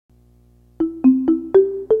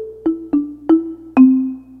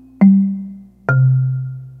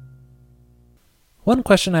One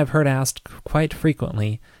question I've heard asked quite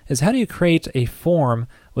frequently is how do you create a form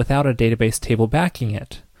without a database table backing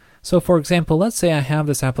it? So for example, let's say I have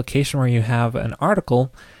this application where you have an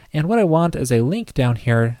article, and what I want is a link down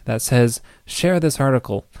here that says share this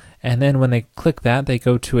article. And then when they click that, they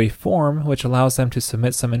go to a form which allows them to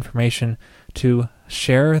submit some information to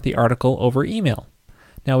share the article over email.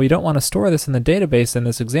 Now we don't want to store this in the database in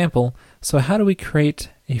this example, so how do we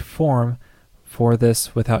create a form for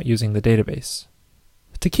this without using the database?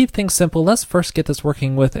 To keep things simple, let's first get this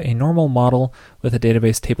working with a normal model with a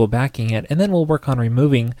database table backing it, and then we'll work on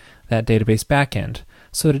removing that database backend.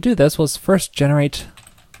 So to do this, let's first generate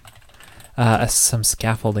some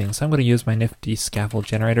scaffolding. So I'm going to use my nifty scaffold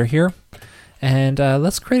generator here. And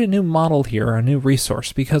let's create a new model here, or a new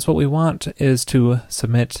resource, because what we want is to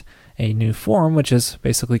submit a new form, which is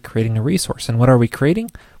basically creating a resource. And what are we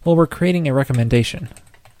creating? Well, we're creating a recommendation.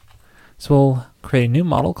 So we'll create a new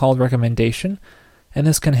model called recommendation, and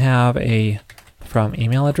this can have a from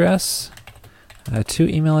email address, to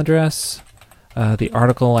email address, the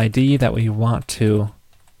article ID that we want to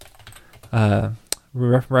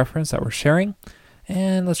reference that we're sharing,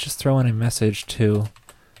 and let's just throw in a message to,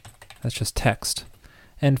 that's just text.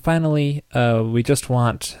 And finally, we just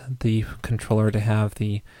want the controller to have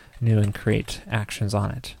the new and create actions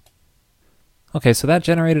on it. Okay, so that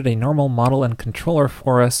generated a normal model and controller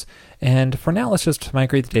for us, and for now let's just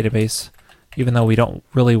migrate the database, even though we don't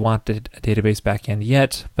really want a database backend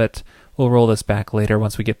yet, but we'll roll this back later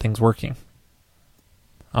once we get things working.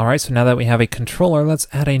 Alright, so now that we have a controller, let's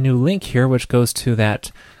add a new link here which goes to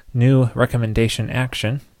that new recommendation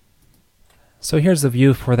action. So here's the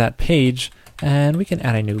view for that page, and we can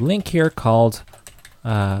add a new link here called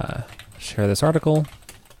share this article,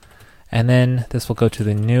 and then this will go to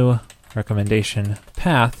the new recommendation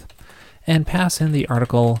path and pass in the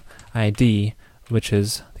article ID, which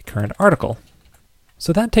is the current article.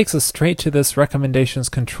 So that takes us straight to this recommendations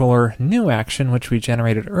controller new action which we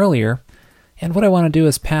generated earlier. And what I want to do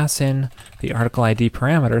is pass in the article ID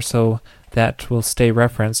parameter so that will stay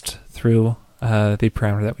referenced through the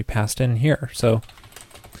parameter that we passed in here. So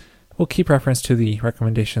we'll keep reference to the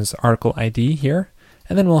recommendations article ID here,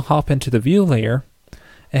 and then we'll hop into the view layer,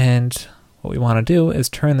 and what we want to do is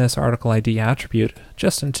turn this article ID attribute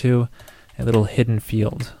just into a little hidden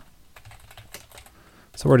field.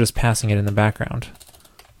 So we're just passing it in the background,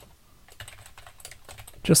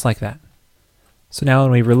 just like that. So now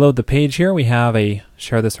when we reload the page here, we have a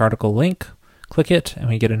share this article link. Click it, and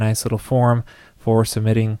we get a nice little form for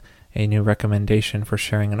submitting a new recommendation for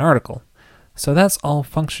sharing an article. So that's all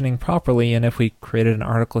functioning properly, and if we created an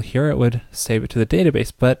article here, it would save it to the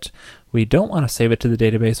database, but we don't want to save it to the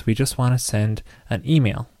database, we just want to send an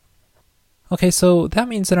email. Okay, so that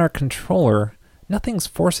means in our controller, nothing's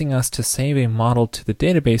forcing us to save a model to the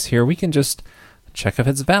database here, we can just check if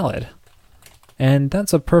it's valid. And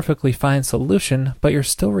that's a perfectly fine solution, but you're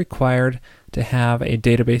still required to have a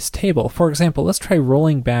database table. For example, let's try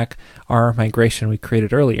rolling back our migration we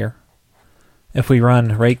created earlier. If we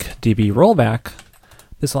run rake db rollback,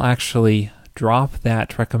 this will actually drop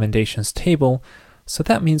that recommendations table. So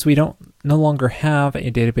that means we no longer have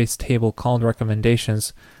a database table called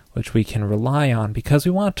recommendations, which we can rely on because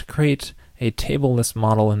we want to create a tableless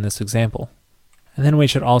model in this example. And then we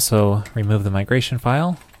should also remove the migration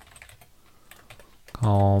file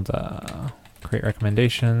called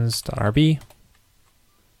createrecommendations.rb.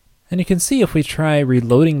 And you can see if we try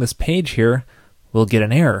reloading this page here, we'll get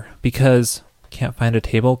an error because we can't find a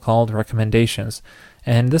table called recommendations.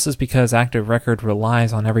 And this is because Active Record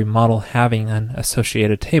relies on every model having an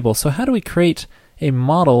associated table. So how do we create a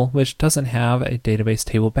model which doesn't have a database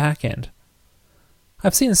table backend?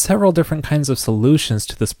 I've seen several different kinds of solutions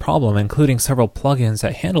to this problem, including several plugins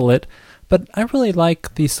that handle it, but I really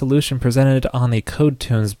like the solution presented on the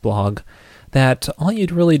CodeTunes blog, that all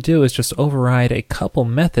you'd really do is just override a couple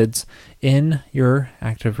methods in your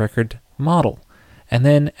Active Record model. And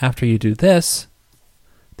then after you do this,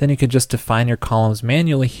 then you could just define your columns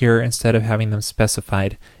manually here instead of having them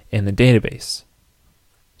specified in the database.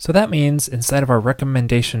 So that means inside of our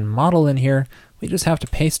recommendation model in here, we just have to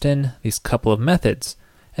paste in these couple of methods.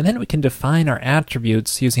 And then we can define our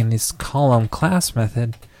attributes using this column class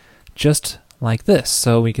method just like this.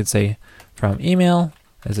 So we could say from email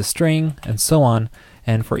as a string and so on.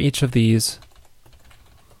 And for each of these,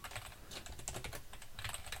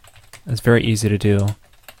 it's very easy to do,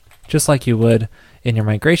 just like you would in your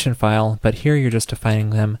migration file, but here you're just defining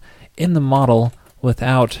them in the model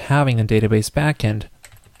without having a database backend.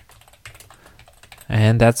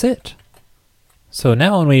 And that's it. So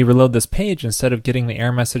now when we reload this page, instead of getting the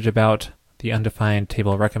error message about the undefined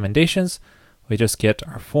table recommendations, we just get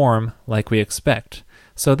our form like we expect.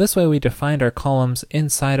 So this way we defined our columns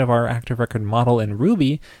inside of our active record model in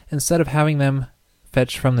Ruby instead of having them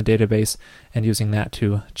fetched from the database and using that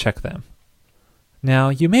to check them. Now,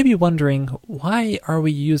 you may be wondering, why are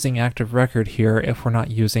we using active record here if we're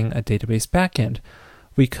not using a database backend?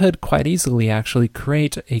 We could quite easily actually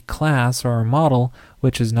create a class or a model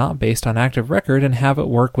which is not based on active record and have it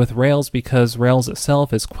work with Rails, because Rails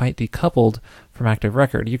itself is quite decoupled from active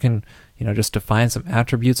record. You can, just define some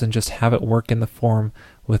attributes and just have it work in the form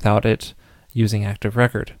without it using active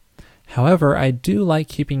record. However, I do like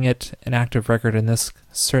keeping it an active record in this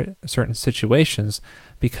certain situations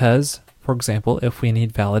because, for example, if we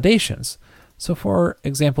need validations. So for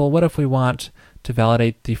example, what if we want to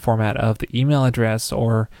validate the format of the email address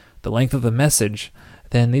or the length of the message?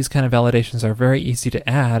 Then these kind of validations are very easy to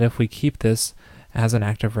add if we keep this as an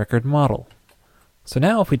active record model. So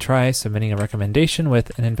now if we try submitting a recommendation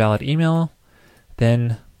with an invalid email,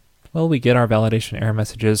 then, well, we get our validation error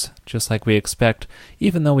messages just like we expect,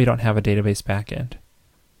 even though we don't have a database backend.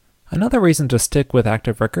 Another reason to stick with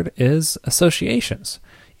active record is associations.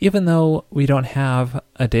 Even though we don't have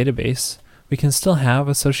a database, we can still have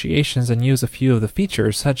associations and use a few of the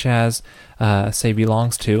features, such as, say,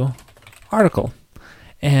 belongs to article.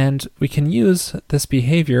 And we can use this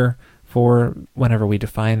behavior for whenever we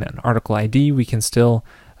define an article ID, we can still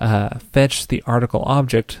fetch the article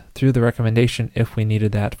object through the recommendation if we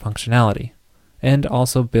needed that functionality, and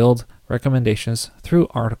also build recommendations through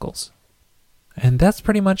articles. And that's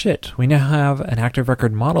pretty much it. We now have an active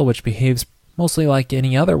record model which behaves mostly like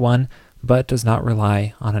any other one, but does not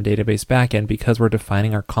rely on a database backend because we're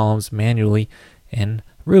defining our columns manually in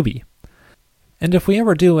Ruby. And if we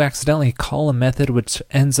ever do accidentally call a method which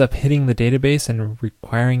ends up hitting the database and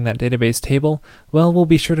requiring that database table, well, we'll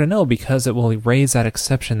be sure to know because it will raise that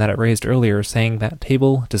exception that it raised earlier saying that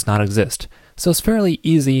table does not exist. So it's fairly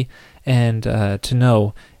easy and to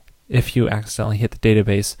know if you accidentally hit the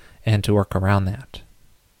database and to work around that.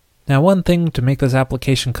 Now, one thing to make this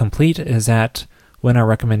application complete is that when our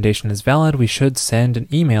recommendation is valid, we should send an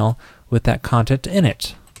email with that content in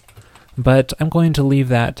it. But I'm going to leave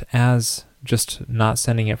that as just not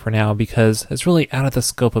sending it for now because it's really out of the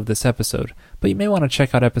scope of this episode. But you may want to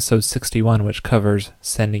check out episode 61, which covers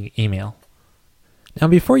sending email. Now,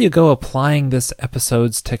 before you go applying this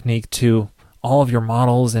episode's technique to all of your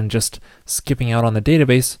models and just skipping out on the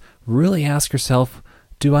database, really ask yourself,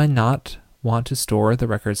 do I not want to store the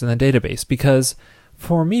records in the database? Because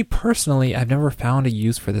for me personally, I've never found a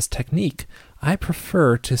use for this technique. I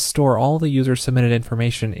prefer to store all the user-submitted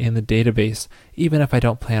information in the database, even if I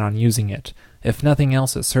don't plan on using it. If nothing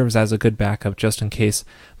else, it serves as a good backup just in case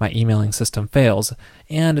my emailing system fails.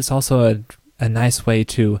 And it's also a nice way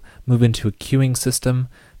to move into a queuing system,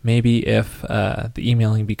 maybe if the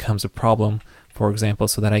emailing becomes a problem, for example,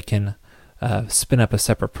 so that I can spin up a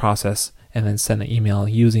separate process and then send the email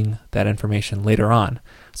using that information later on.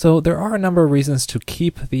 So there are a number of reasons to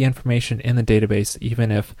keep the information in the database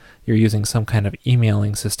even if you're using some kind of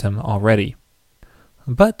emailing system already.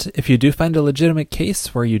 But if you do find a legitimate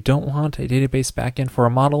case where you don't want a database backend for a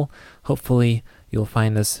model, hopefully you'll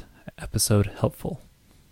find this episode helpful.